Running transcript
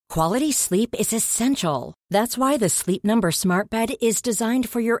Quality sleep is essential. That's why the Sleep Number Smart Bed is designed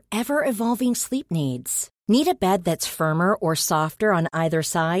for your ever-evolving sleep needs. Need a bed that's firmer or softer on either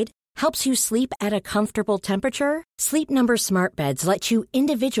side? Helps you sleep at a comfortable temperature? Sleep Number Smart Beds let you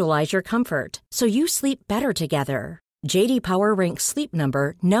individualize your comfort, so you sleep better together. J.D. Power ranks Sleep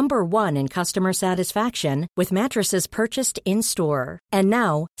Number number 1 in customer satisfaction with mattresses purchased in-store. And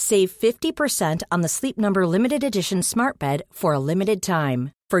now, save 50% on the Sleep Number Limited Edition Smart Bed for a limited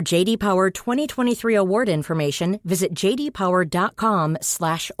time. For J.D. Power 2023 award information, visit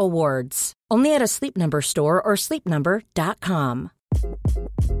jdpower.com/awards. Only at a Sleep Number store or sleepnumber.com.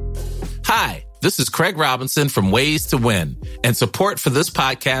 Hi, this is Craig Robinson from Ways to Win, and support for this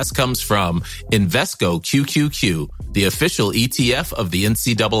podcast comes from Invesco QQQ, the official ETF of the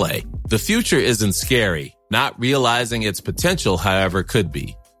NCAA. The future isn't scary. Not realizing its potential, however, could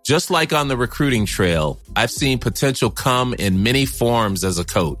be. Just like on the recruiting trail, I've seen potential come in many forms as a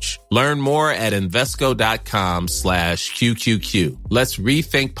coach. Learn more at Invesco.com/QQQ. Let's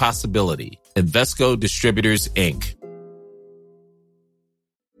rethink possibility. Invesco Distributors, Inc.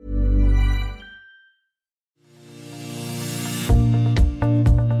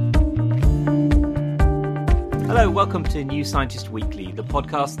 Hello, welcome to New Scientist Weekly, the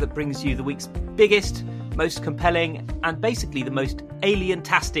podcast that brings you the week's biggest, most compelling, and basically the most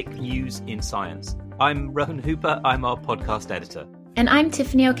alien-tastic news in science. I'm Rowan Hooper, I'm our podcast editor. And I'm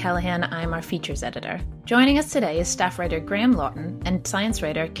Tiffany O'Callaghan, I'm our features editor. Joining us today is staff writer Graham Lawton and science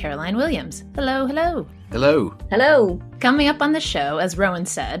writer Caroline Williams. Hello, hello. Hello. Hello. Coming up on the show, as Rowan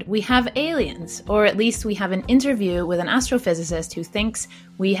said, we have aliens, or at least we have an interview with an astrophysicist who thinks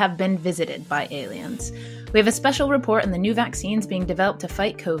we have been visited by aliens. We have a special report on the new vaccines being developed to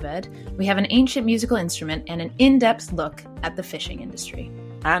fight COVID. We have an ancient musical instrument and an in-depth look at the fishing industry.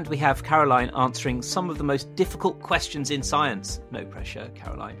 And we have Caroline answering some of the most difficult questions in science. No pressure,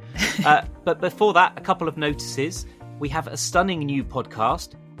 Caroline. But before that, a couple of notices. We have a stunning new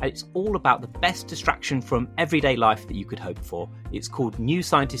podcast. It's all about the best distraction from everyday life that you could hope for. It's called New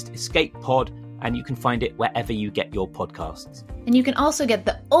Scientist Escape Pod, and you can find it wherever you get your podcasts. And you can also get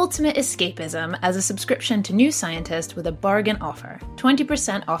the ultimate escapism as a subscription to New Scientist with a bargain offer.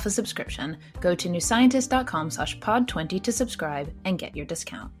 20% off a subscription. Go to newscientist.com/pod20 to subscribe and get your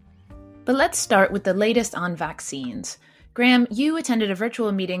discount. But let's start with the latest on vaccines. Graham, you attended a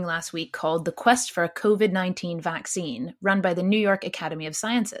virtual meeting last week called The Quest for a COVID-19 Vaccine, run by the New York Academy of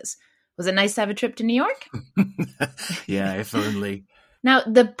Sciences. Was it nice to have a trip to New York? Yeah, if only. Now,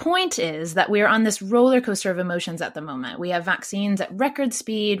 the point is that we are on this roller coaster of emotions at the moment. We have vaccines at record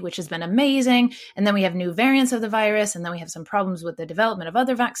speed, which has been amazing, and then we have new variants of the virus, and then we have some problems with the development of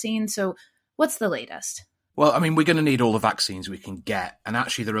other vaccines. So what's the latest? Well, I mean, we're going to need all the vaccines we can get. And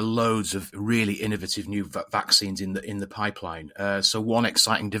actually, there are loads of really innovative new vaccines in the pipeline. So one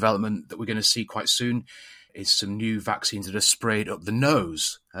exciting development that we're going to see quite soon is some new vaccines that are sprayed up the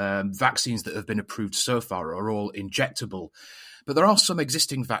nose. Vaccines that have been approved so far are all injectable. But there are some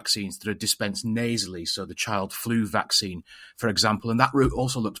existing vaccines that are dispensed nasally, so the child flu vaccine, for example, and that route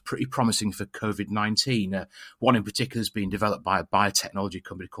also looks pretty promising for COVID-19. One in particular is being developed by a biotechnology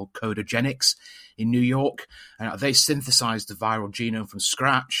company called Codagenics in New York. They synthesized the viral genome from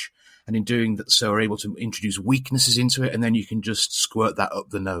scratch, and in doing that, so are able to introduce weaknesses into it, and then you can just squirt that up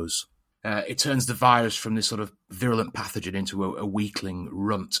the nose. It turns the virus from this sort of virulent pathogen into a weakling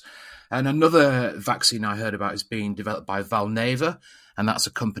runt. And another vaccine I heard about is being developed by Valneva, and that's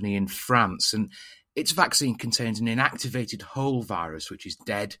a company in France. And its vaccine contains an inactivated whole virus, which is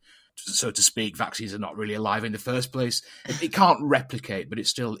dead, so to speak. Vaccines are not really alive in the first place. It can't replicate, but it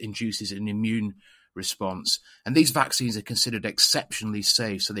still induces an immune response. And these vaccines are considered exceptionally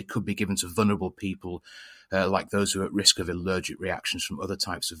safe, so they could be given to vulnerable people, like those who are at risk of allergic reactions from other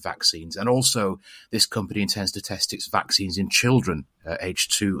types of vaccines. And also, this company intends to test its vaccines in children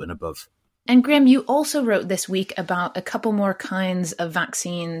aged 2 and above. And Graham, you also wrote this week about a couple more kinds of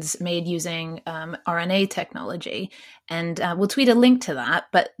vaccines made using RNA technology. And we'll tweet a link to that.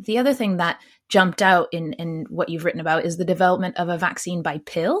 But the other thing that jumped out in what you've written about is the development of a vaccine by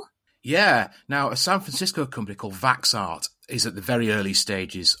pill. Yeah. Now, a San Francisco company called Vaxart is at the very early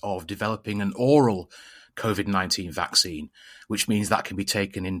stages of developing an oral COVID-19 vaccine, which means that can be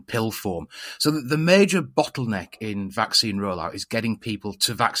taken in pill form. So the major bottleneck in vaccine rollout is getting people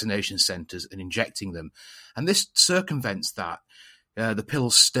to vaccination centres and injecting them. And this circumvents that. The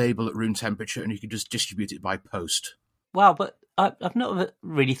pill's stable at room temperature and you can just distribute it by post. Wow, but I've not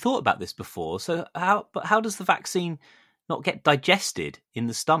really thought about this before. So how does the vaccine not get digested in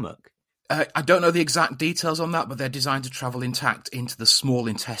the stomach? I don't know the exact details on that, but they're designed to travel intact into the small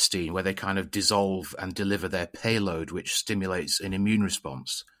intestine where they kind of dissolve and deliver their payload, which stimulates an immune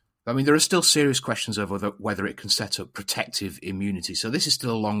response. I mean, there are still serious questions over whether it can set up protective immunity. So this is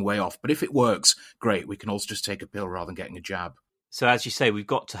still a long way off. But if it works, great. We can also just take a pill rather than getting a jab. So as you say, we've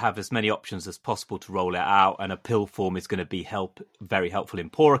got to have as many options as possible to roll it out. And a pill form is going to be very helpful in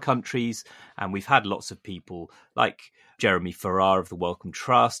poorer countries. And we've had lots of people like Jeremy Farrar of the Wellcome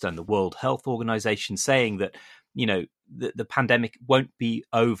Trust and the World Health Organization saying that, the pandemic won't be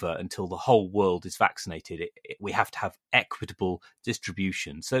over until the whole world is vaccinated. We have to have equitable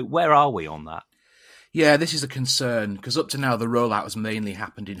distribution. So where are we on that? Yeah, this is a concern because up to now the rollout has mainly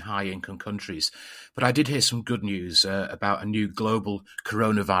happened in high-income countries. But I did hear some good news about a new global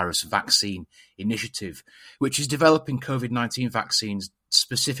coronavirus vaccine initiative, which is developing COVID-19 vaccines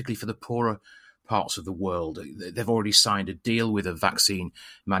specifically for the poorer parts of the world. They've already signed a deal with a vaccine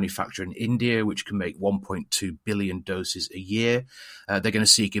manufacturer in India, which can make 1.2 billion doses a year. They're going to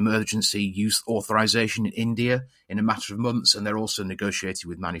seek emergency use authorization in India in a matter of months, and they're also negotiating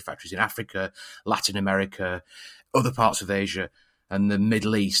with manufacturers in Africa, Latin America, other parts of Asia, and the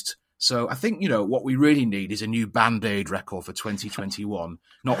Middle East. So I think, what we really need is a new Band-Aid record for 2021,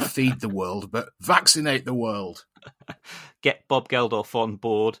 not feed the world, but vaccinate the world. Get Bob Geldof on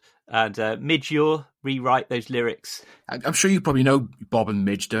board and Midge, rewrite those lyrics. I'm sure you probably know Bob and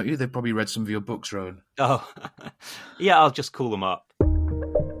Midge, don't you? They've probably read some of your books, Rowan. Oh, yeah, I'll just call them up.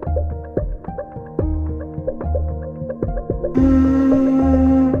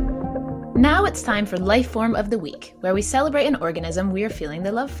 Now it's time for Life Form of the Week, where we celebrate an organism we are feeling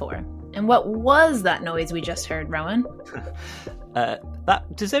the love for. And what was that noise we just heard, Rowan?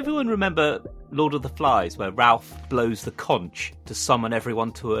 Does everyone remember Lord of the Flies, where Ralph blows the conch to summon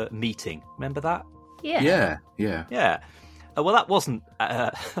everyone to a meeting? Remember that? Yeah. Well, that wasn't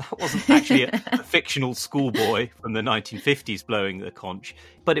actually a fictional schoolboy from the 1950s blowing the conch,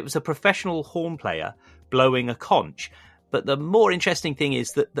 but it was a professional horn player blowing a conch. But the more interesting thing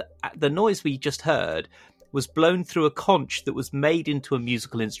is that the noise we just heard was blown through a conch that was made into a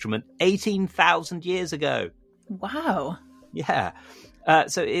musical instrument 18,000 years ago. Wow. Yeah.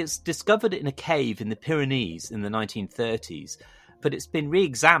 So it's discovered in a cave in the Pyrenees in the 1930s, but it's been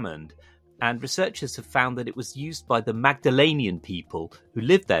re-examined, and researchers have found that it was used by the Magdalenian people who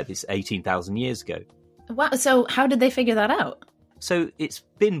lived there this 18,000 years ago. Wow. So how did they figure that out? So it's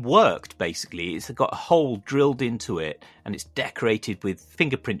been worked, basically. It's got a hole drilled into it, and it's decorated with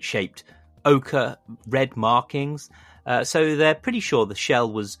fingerprint-shaped ochre red markings. So they're pretty sure the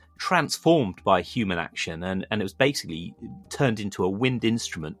shell was transformed by human action, and it was basically turned into a wind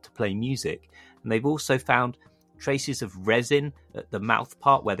instrument to play music. And they've also found traces of resin at the mouth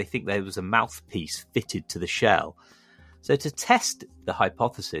part where they think there was a mouthpiece fitted to the shell. So to test the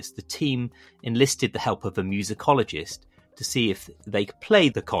hypothesis, the team enlisted the help of a musicologist to see if they could play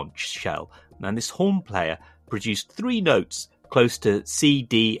the conch shell. And this horn player produced 3 notes close to C,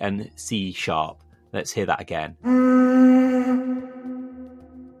 D, and C sharp. Let's hear that again.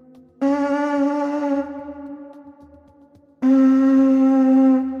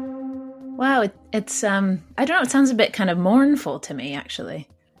 Wow, it's I don't know, it sounds a bit kind of mournful to me, actually.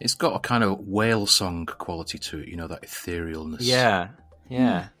 It's got a kind of whale song quality to it, that etherealness.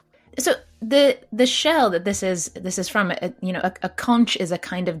 Yeah. So the shell that this is from, a conch is a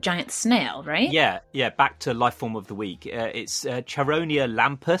kind of giant snail, right? Yeah. Back to Life Form of the Week. It's Charonia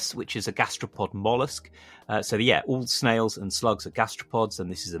lampus, which is a gastropod mollusk. All snails and slugs are gastropods,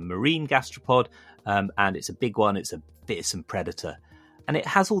 and this is a marine gastropod, and it's a big one. It's a fearsome predator, and it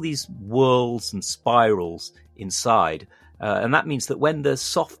has all these whorls and spirals inside, and that means that when the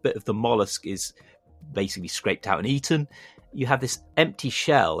soft bit of the mollusk is basically scraped out and eaten, you have this empty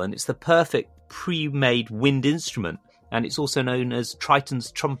shell, and it's the perfect pre-made wind instrument. And it's also known as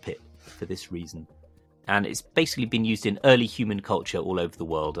Triton's trumpet for this reason. And it's basically been used in early human culture all over the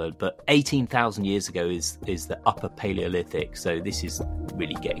world. But 18,000 years ago is the Upper Paleolithic. So this is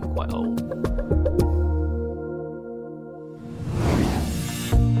really getting quite old.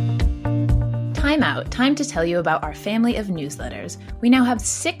 Time out. Time to tell you about our family of newsletters. We now have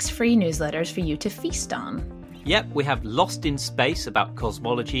 6 free newsletters for you to feast on. Yep, we have Lost in Space about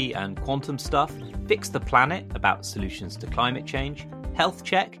cosmology and quantum stuff, Fix the Planet about solutions to climate change, Health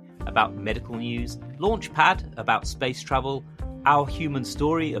Check about medical news, Launchpad about space travel, Our Human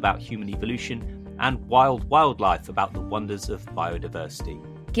Story about human evolution, and Wild Wildlife about the wonders of biodiversity.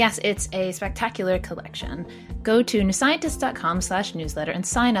 Yes, it's a spectacular collection. Go to newscientist.com/newsletter and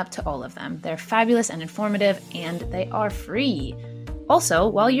sign up to all of them. They're fabulous and informative, and they are free. Also,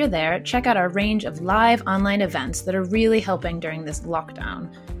 while you're there, check out our range of live online events that are really helping during this lockdown.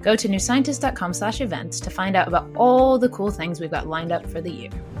 Go to newscientist.com/events to find out about all the cool things we've got lined up for the year.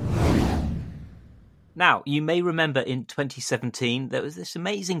 Now, you may remember in 2017, there was this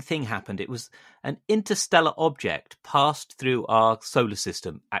amazing thing happened. It was an interstellar object passed through our solar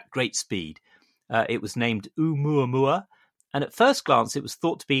system at great speed. It was named Oumuamua, and at first glance, it was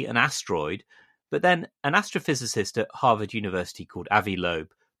thought to be an asteroid. But then an astrophysicist at Harvard University called Avi Loeb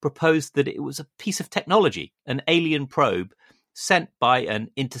proposed that it was a piece of technology, an alien probe sent by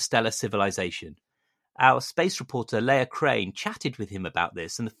an interstellar civilization. Our space reporter Leah Crane chatted with him about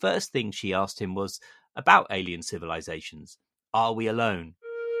this, and the first thing she asked him was about alien civilizations. Are we alone?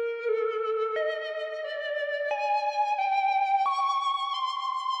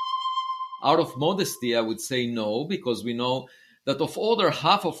 Out of modesty, I would say no, because we know that of older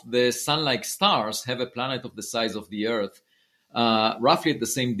half of the sun-like stars have a planet of the size of the Earth, roughly at the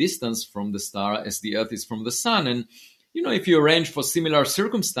same distance from the star as the Earth is from the sun. And, if you arrange for similar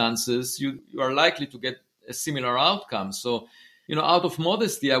circumstances, you are likely to get a similar outcome. So, out of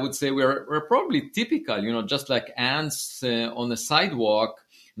modesty, I would say we're probably typical, just like ants on a sidewalk,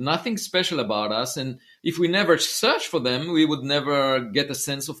 nothing special about us. And if we never search for them, we would never get a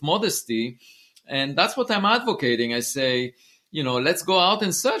sense of modesty. And that's what I'm advocating. I say, let's go out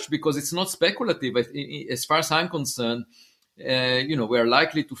and search, because it's not speculative. As far as I'm concerned, we're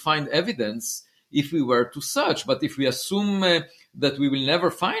likely to find evidence if we were to search. But if we assume that we will never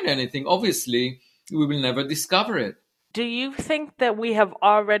find anything, obviously, we will never discover it. Do you think that we have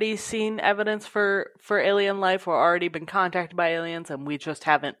already seen evidence for alien life, or already been contacted by aliens, and we just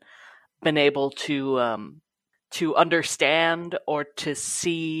haven't been able to understand or to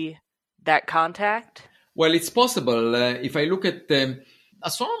see that contact? Well, it's possible. If I look at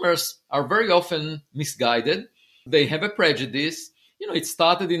astronomers are very often misguided. They have a prejudice. It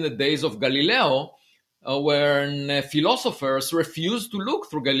started in the days of Galileo, when philosophers refused to look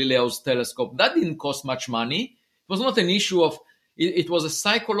through Galileo's telescope. That didn't cost much money. It was not an issue of, it was a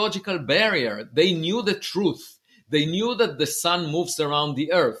psychological barrier. They knew the truth. They knew that the sun moves around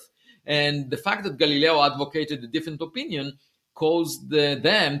the Earth. And the fact that Galileo advocated a different opinion caused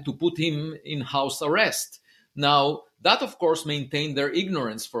them to put him in house arrest. Now, that of course maintained their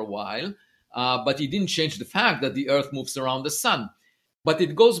ignorance for a while, but it didn't change the fact that the Earth moves around the sun. But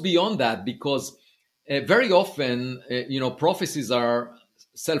it goes beyond that, because very often, prophecies are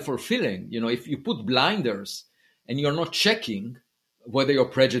self-fulfilling. If you put blinders and you're not checking whether your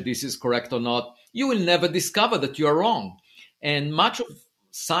prejudice is correct or not, you will never discover that you are wrong. And much of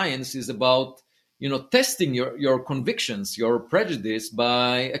science is about, testing your convictions, your prejudice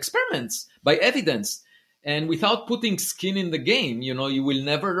by experiments, by evidence. And without putting skin in the game, you will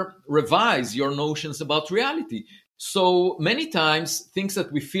never revise your notions about reality. So many times, things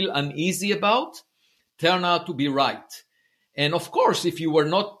that we feel uneasy about turn out to be right. And of course, if you were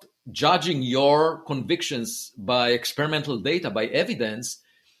not judging your convictions by experimental data, by evidence,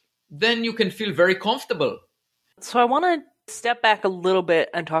 then you can feel very comfortable. So I want to step back a little bit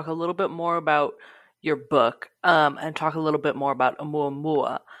and talk a little bit more about your book, and talk a little bit more about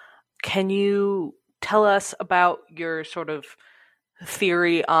Oumuamua. Can you tell us about your sort of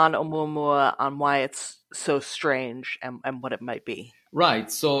theory on Oumuamua, on why it's so strange and what it might be?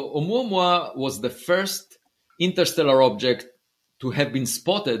 Right. So Oumuamua was the first interstellar object to have been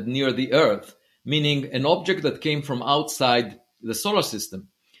spotted near the Earth, meaning an object that came from outside the solar system.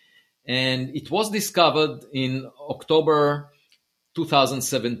 And it was discovered in October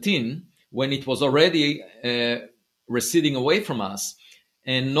 2017, when it was already receding away from us,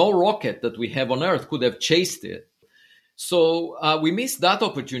 and no rocket that we have on Earth could have chased it. So we missed that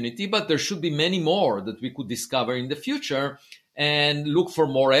opportunity, but there should be many more that we could discover in the future and look for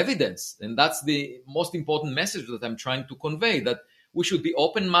more evidence. And that's the most important message that I'm trying to convey, that we should be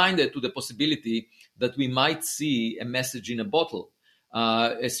open-minded to the possibility that we might see a message in a bottle.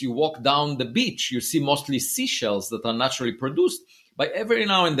 As you walk down the beach, you see mostly seashells that are naturally produced, but every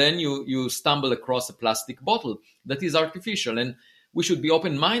now and then you stumble across a plastic bottle that is artificial. And we should be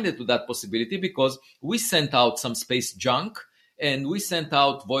open-minded to that possibility, because we sent out some space junk, and we sent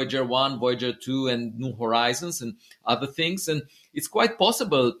out Voyager 1, Voyager 2, and New Horizons and other things. And it's quite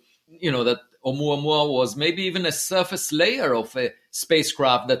possible, that Oumuamua was maybe even a surface layer of a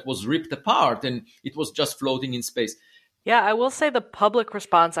spacecraft that was ripped apart and it was just floating in space. Yeah, I will say the public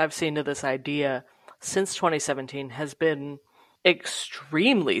response I've seen to this idea since 2017 has been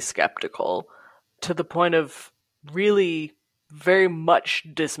extremely skeptical, to the point of really very much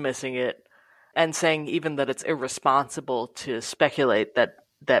dismissing it and saying even that it's irresponsible to speculate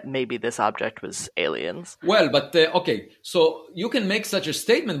that maybe this object was aliens. Well, but okay, so you can make such a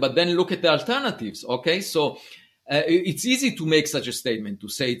statement, but then look at the alternatives, okay? So it's easy to make such a statement, to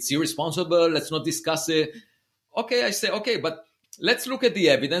say it's irresponsible, let's not discuss it. Okay, I say, okay, but let's look at the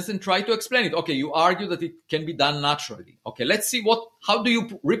evidence and try to explain it. Okay, you argue that it can be done naturally. Okay, let's see how do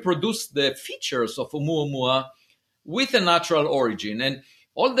you reproduce the features of Oumuamua with a natural origin. And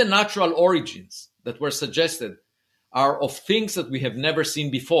all the natural origins that were suggested are of things that we have never seen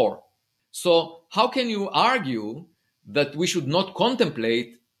before. So how can you argue that we should not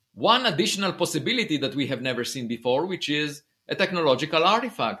contemplate one additional possibility that we have never seen before, which is a technological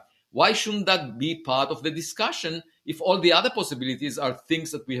artifact? Why shouldn't that be part of the discussion if all the other possibilities are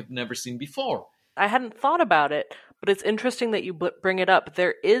things that we have never seen before? I hadn't thought about it, but it's interesting that you bring it up.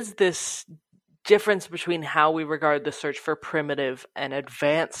 There is this difference between how we regard the search for primitive and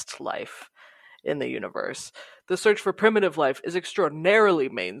advanced life in the universe. The search for primitive life is extraordinarily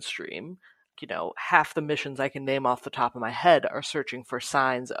mainstream. You know, half the missions I can name off the top of my head are searching for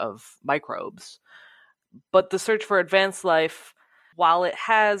signs of microbes. But the search for advanced life, while it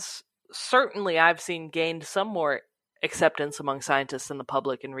has certainly, I've seen, gained some more acceptance among scientists and the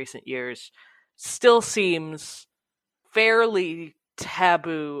public in recent years, still seems fairly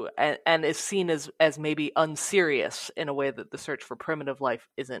taboo and is seen as maybe unserious in a way that the search for primitive life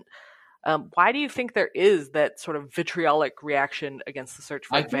isn't. Why do you think there is that sort of vitriolic reaction against the search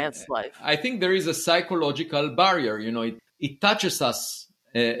for advanced life? I think there is a psychological barrier. You know, it touches us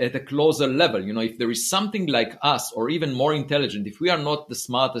at a closer level. You know, if there is something like us or even more intelligent, if we are not the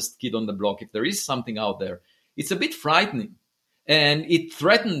smartest kid on the block, if there is something out there, it's a bit frightening and it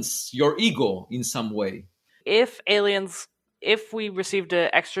threatens your ego in some way. If we received an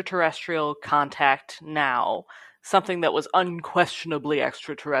extraterrestrial contact now, something that was unquestionably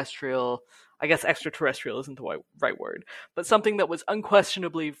extraterrestrial, I guess extraterrestrial isn't the right word, but something that was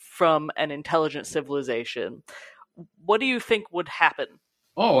unquestionably from an intelligent civilization, what do you think would happen?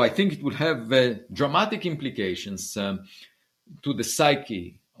 Oh, I think it would have dramatic implications to the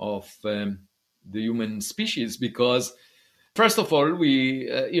psyche of the human species, because first of all,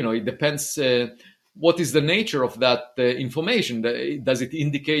 it depends what is the nature of that information. Does it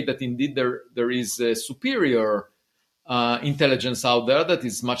indicate that indeed there is a superior intelligence out there that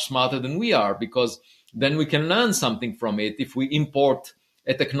is much smarter than we are? Because then we can learn something from it. If we import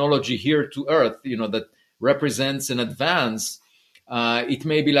a technology here to Earth, that represents an advance, it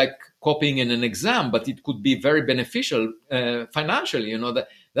may be like copying in an exam, but it could be very beneficial financially.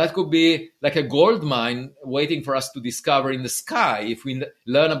 That could be like a gold mine waiting for us to discover in the sky if we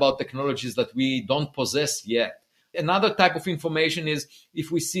learn about technologies that we don't possess yet. Another type of information is if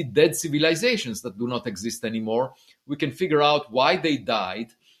we see dead civilizations that do not exist anymore, we can figure out why they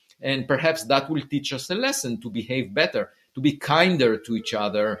died, and perhaps that will teach us a lesson to behave better, to be kinder to each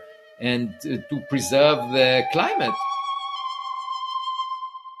other, and to preserve the climate.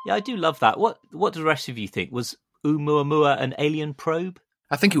 Yeah, I do love that. What do the rest of you think? Was Oumuamua an alien probe?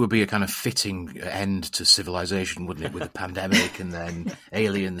 I think it would be a kind of fitting end to civilization, wouldn't it, with a pandemic and then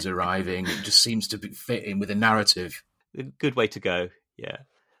aliens arriving. It just seems to fit in with a narrative. A good way to go, yeah.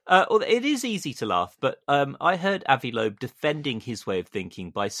 It is easy to laugh, but I heard Avi Loeb defending his way of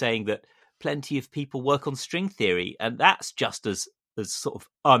thinking by saying that plenty of people work on string theory, and that's just as sort of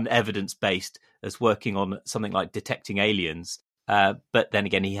unevidence-based as working on something like detecting aliens. But then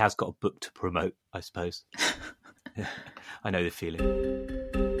again, he has got a book to promote, I suppose. I know the feeling.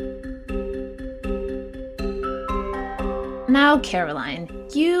 Now, Caroline,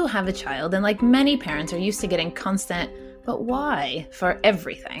 you have a child, and like many parents are used to getting constant "but why" for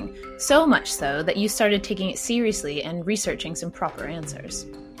everything. So much so that you started taking it seriously and researching some proper answers.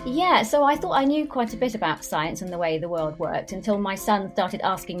 Yeah, so I thought I knew quite a bit about science and the way the world worked until my son started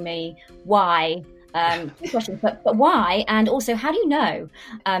asking me why. Two questions, but why? And also, how do you know?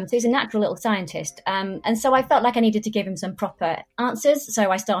 So he's a natural little scientist. And so I felt like I needed to give him some proper answers. So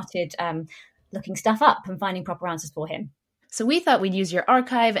I started looking stuff up and finding proper answers for him. So we thought we'd use your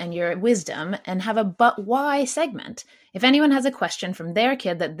archive and your wisdom and have a "but why" segment. If anyone has a question from their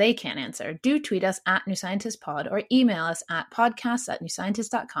kid that they can't answer, do tweet us at New Scientist Pod or email us at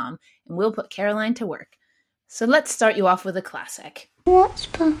podcasts@newscientist.com and we'll put Caroline to work. So let's start you off with a classic. What's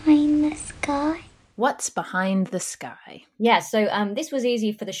behind the sky? What's behind the sky? Yeah, so this was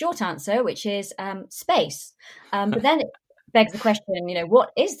easy for the short answer, which is space. But then it begs the question,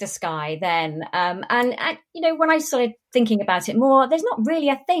 what is the sky then? And when I started thinking about it more, there's not really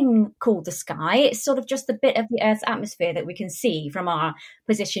a thing called the sky. It's sort of just the bit of the Earth's atmosphere that we can see from our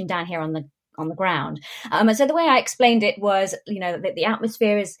position down here on the ground. And so the way I explained it was, that the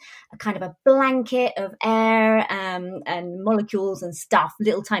atmosphere is a kind of a blanket of air and molecules and stuff,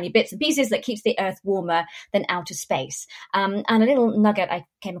 little tiny bits and pieces that keeps the Earth warmer than outer space. And a little nugget I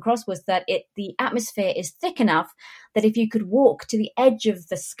came across was that the atmosphere is thick enough that if you could walk to the edge of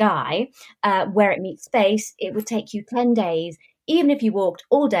the sky where it meets space, it would take you 10 days, even if you walked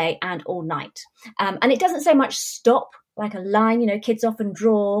all day and all night. And it doesn't so much stop like a line. Kids often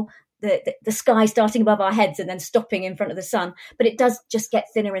draw the sky starting above our heads and then stopping in front of the sun, but it does just get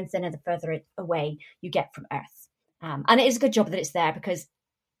thinner and thinner the further away you get from Earth. And it is a good job that it's there, because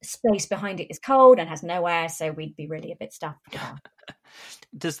space behind it is cold and has no air, so we'd be really a bit stuffed.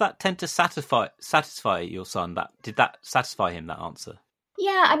 Does that tend to satisfy your son? Did that satisfy him, that answer?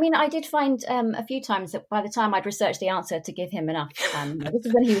 Yeah, I mean, I did find a few times that by the time I'd researched the answer to give him enough, this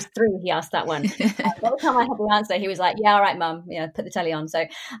is when he was 3, he asked that one. By the time I had the answer, he was like, yeah, all right, Mum, put the telly on. So,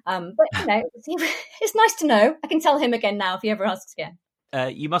 but, it's nice to know. I can tell him again now if he ever asks again.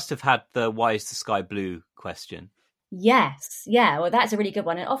 You must have had the why is the sky blue question. Yes. Yeah. Well, that's a really good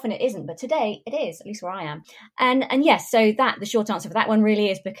one. And often it isn't, but today it is, at least where I am. And yes, so the short answer for that one really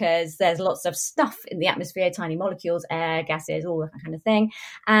is because there's lots of stuff in the atmosphere, tiny molecules, air, gases, all that kind of thing.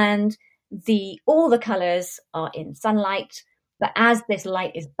 And all the colours are in sunlight. But as this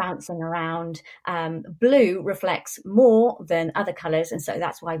light is bouncing around, blue reflects more than other colours. And so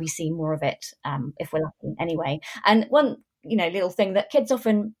that's why we see more of it if we're lucky anyway. And one, little thing that kids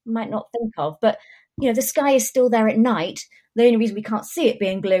often might not think of, but the sky is still there at night. The only reason we can't see it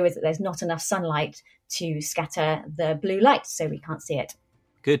being blue is that there's not enough sunlight to scatter the blue light, so we can't see it.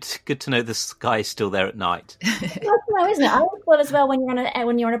 Good to know the sky is still there at night. Nice to know, isn't it? I always feel as well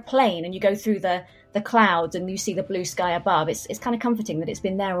when you're on a plane and you go through the clouds and you see the blue sky above. It's kind of comforting that it's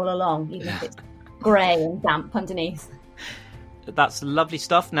been there all along, even if it's grey and damp underneath. That's lovely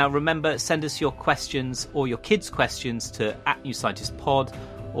stuff. Now remember, send us your questions or your kids' questions to @NewScientistPod,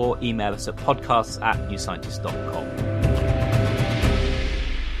 or email us at podcasts@newscientist.com.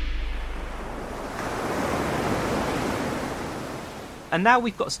 And now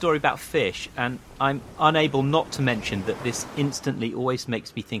we've got a story about fish, and I'm unable not to mention that this instantly always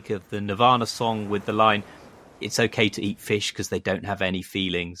makes me think of the Nirvana song with the line, "It's okay to eat fish because they don't have any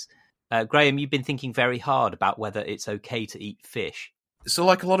feelings." Graham, you've been thinking very hard about whether it's okay to eat fish. So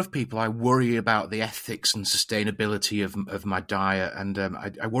like a lot of people, I worry about the ethics and sustainability of my diet. And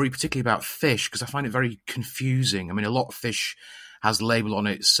I worry particularly about fish because I find it very confusing. I mean, a lot of fish has a label on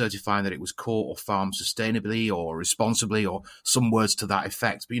it certifying that it was caught or farmed sustainably or responsibly or some words to that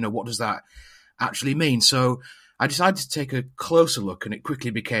effect. But, what does that actually mean? So I decided to take a closer look, and it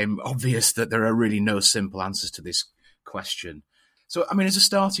quickly became obvious that there are really no simple answers to this question. So, I mean, as a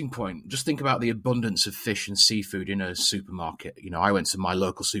starting point, just think about the abundance of fish and seafood in a supermarket. I went to my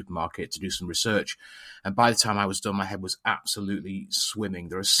local supermarket to do some research, and by the time I was done, my head was absolutely swimming.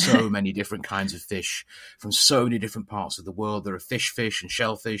 There are so many different kinds of fish from so many different parts of the world. There are fish and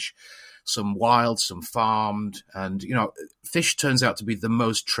shellfish, some wild, some farmed. And, fish turns out to be the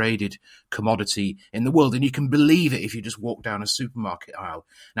most traded commodity in the world. And you can believe it if you just walk down a supermarket aisle.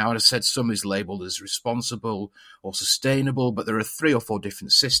 Now, as I said, some is labelled as responsible or sustainable, but there are 3 or 4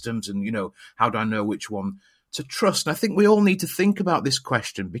 different systems. And, how do I know which one to trust? And I think we all need to think about this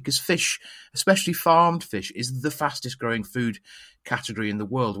question because fish, especially farmed fish, is the fastest growing food category in the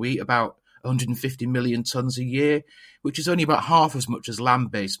world. We eat about 150 million tons a year, which is only about half as much as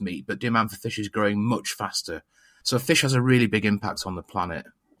land-based meat, but demand for fish is growing much faster. So fish has a really big impact on the planet.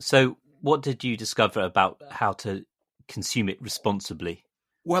 So what did you discover about how to consume it responsibly?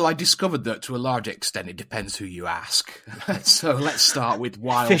 Well, I discovered that to a large extent it depends who you ask. So let's start with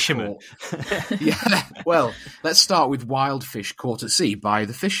wild fishermen. Let's start with wild fish caught at sea by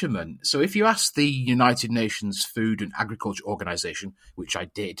the fishermen. So if you ask the United Nations Food and Agriculture Organization, which I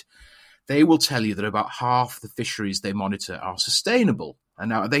did, they will tell you that about half the fisheries they monitor are sustainable. And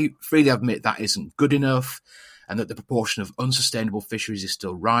now they freely admit that isn't good enough and that the proportion of unsustainable fisheries is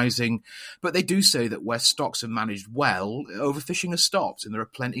still rising. But they do say that where stocks are managed well, overfishing has stopped and there are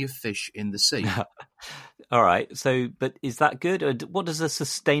plenty of fish in the sea. All right. So, but is that good? Or what does a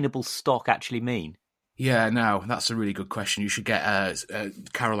sustainable stock actually mean? Yeah, no, that's a really good question. You should get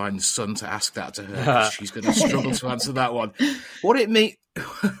Caroline's son to ask that to her. She's going to struggle to answer that one. What it means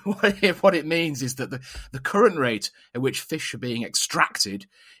is that the current rate at which fish are being extracted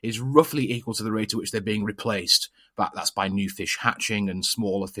is roughly equal to the rate at which they're being replaced. But that's by new fish hatching and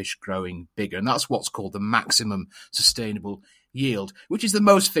smaller fish growing bigger. And that's what's called the maximum sustainable yield, which is the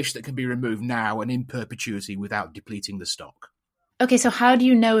most fish that can be removed now and in perpetuity without depleting the stock. Okay, so how do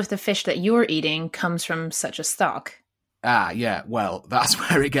you know if the fish that you're eating comes from such a stock? Yeah, well, that's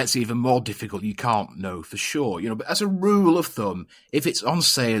where it gets even more difficult. You can't know for sure, but as a rule of thumb, if it's on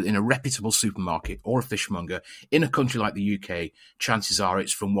sale in a reputable supermarket or a fishmonger in a country like the UK, chances are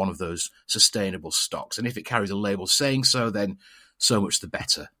it's from one of those sustainable stocks. And if it carries a label saying so, then so much the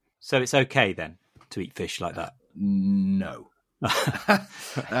better. So it's okay then to eat fish like that? No.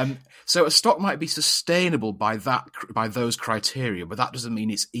 So a stock might be sustainable by those criteria, but that doesn't mean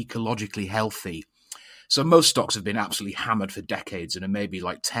it's ecologically healthy. So most stocks have been absolutely hammered for decades and are maybe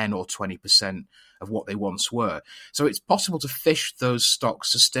like 10 or 20% of what they once were. So it's possible to fish those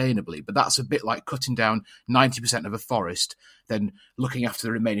stocks sustainably, but that's a bit like cutting down 90% of a forest, then looking after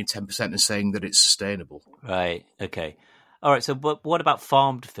the remaining 10% and saying that it's sustainable. Right, okay. All right, so but what about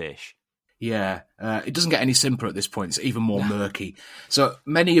farmed fish? Yeah, it doesn't get any simpler at this point. It's even more murky. So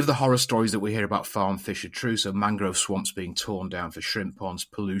many of the horror stories that we hear about farm fish are true. So mangrove swamps being torn down for shrimp ponds,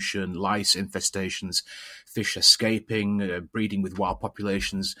 pollution, lice infestations, fish escaping, breeding with wild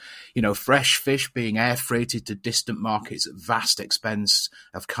populations, fresh fish being air freighted to distant markets at vast expense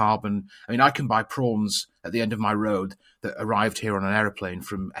of carbon. I mean, I can buy prawns at the end of my road that arrived here on an aeroplane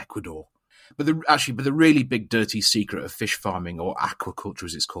from Ecuador. But the really big dirty secret of fish farming, or aquaculture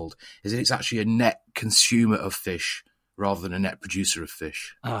as it's called, is that it's actually a net consumer of fish rather than a net producer of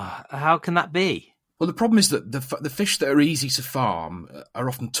fish. How can that be? Well, the problem is that the fish that are easy to farm are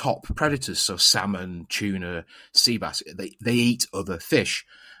often top predators, so salmon, tuna, sea bass. They eat other fish,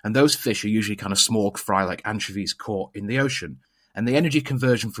 and those fish are usually kind of small fry like anchovies caught in the ocean. And the energy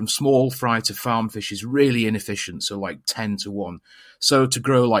conversion from small fry to farm fish is really inefficient, so like 10 to 1. So to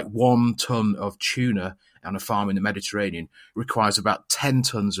grow like 1 ton of tuna on a farm in the Mediterranean requires about 10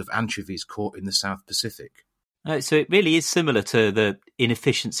 tons of anchovies caught in the South Pacific. So it really is similar to the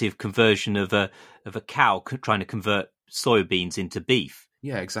inefficiency of conversion of a cow trying to convert soybeans into beef.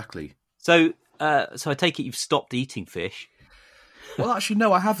 Yeah, exactly. So I take it you've stopped eating fish. Well, actually,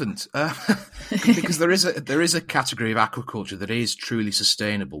 no, I haven't, because there is a category of aquaculture that is truly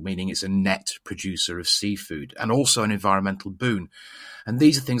sustainable, meaning it's a net producer of seafood and also an environmental boon. And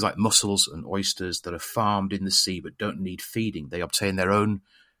these are things like mussels and oysters that are farmed in the sea but don't need feeding. They obtain their own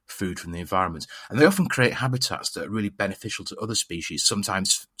food from the environment, and they often create habitats that are really beneficial to other species,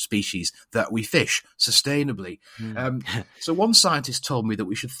 sometimes species that we fish sustainably. So one scientist told me that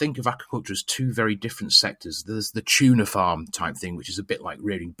we should think of aquaculture as two very different sectors. There's the tuna farm type thing, which is a bit like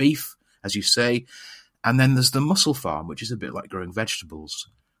rearing beef, as you say, and then there's the mussel farm, which is a bit like growing vegetables.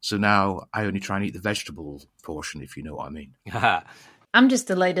 So now I only try and eat the vegetable portion, if you know what I mean. I'm just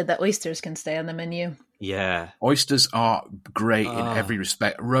delighted that oysters can stay on the menu. Yeah. Oysters are great in every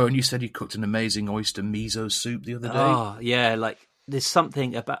respect. Rowan, you said you cooked an amazing oyster miso soup the other day. Oh, yeah. Like, there's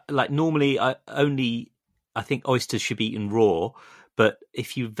something about, like, normally I think oysters should be eaten raw, but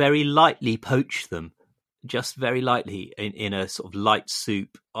if you very lightly poach them, just very lightly in a sort of light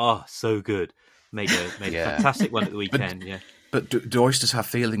soup, so good. Made a fantastic one at the weekend, But do oysters have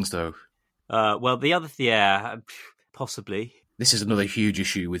feelings, though? Well, possibly. This is another huge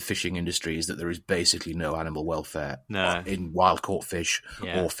issue with fishing industry, is that there is basically no animal welfare in wild-caught fish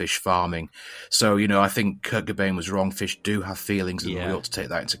or fish farming. So, I think Kurt Cobain was wrong. Fish do have feelings, and we ought to take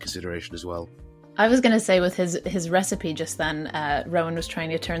that into consideration as well. I was going to say, with his recipe just then, Rowan was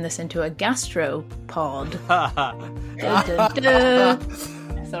trying to turn this into a gastropod.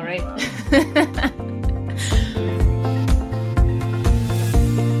 Sorry.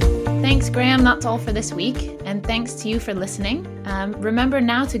 Thanks, Graham. That's all for this week. And thanks to you for listening. Remember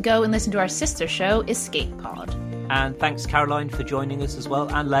now to go and listen to our sister show, Escape Pod. And thanks, Caroline, for joining us as well,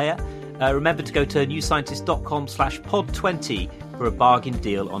 and Leia. Remember to go to newscientist.com/pod20 for a bargain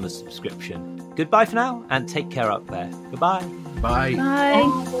deal on a subscription. Goodbye for now, and take care up there. Goodbye. Bye.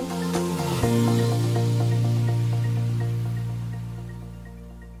 Bye.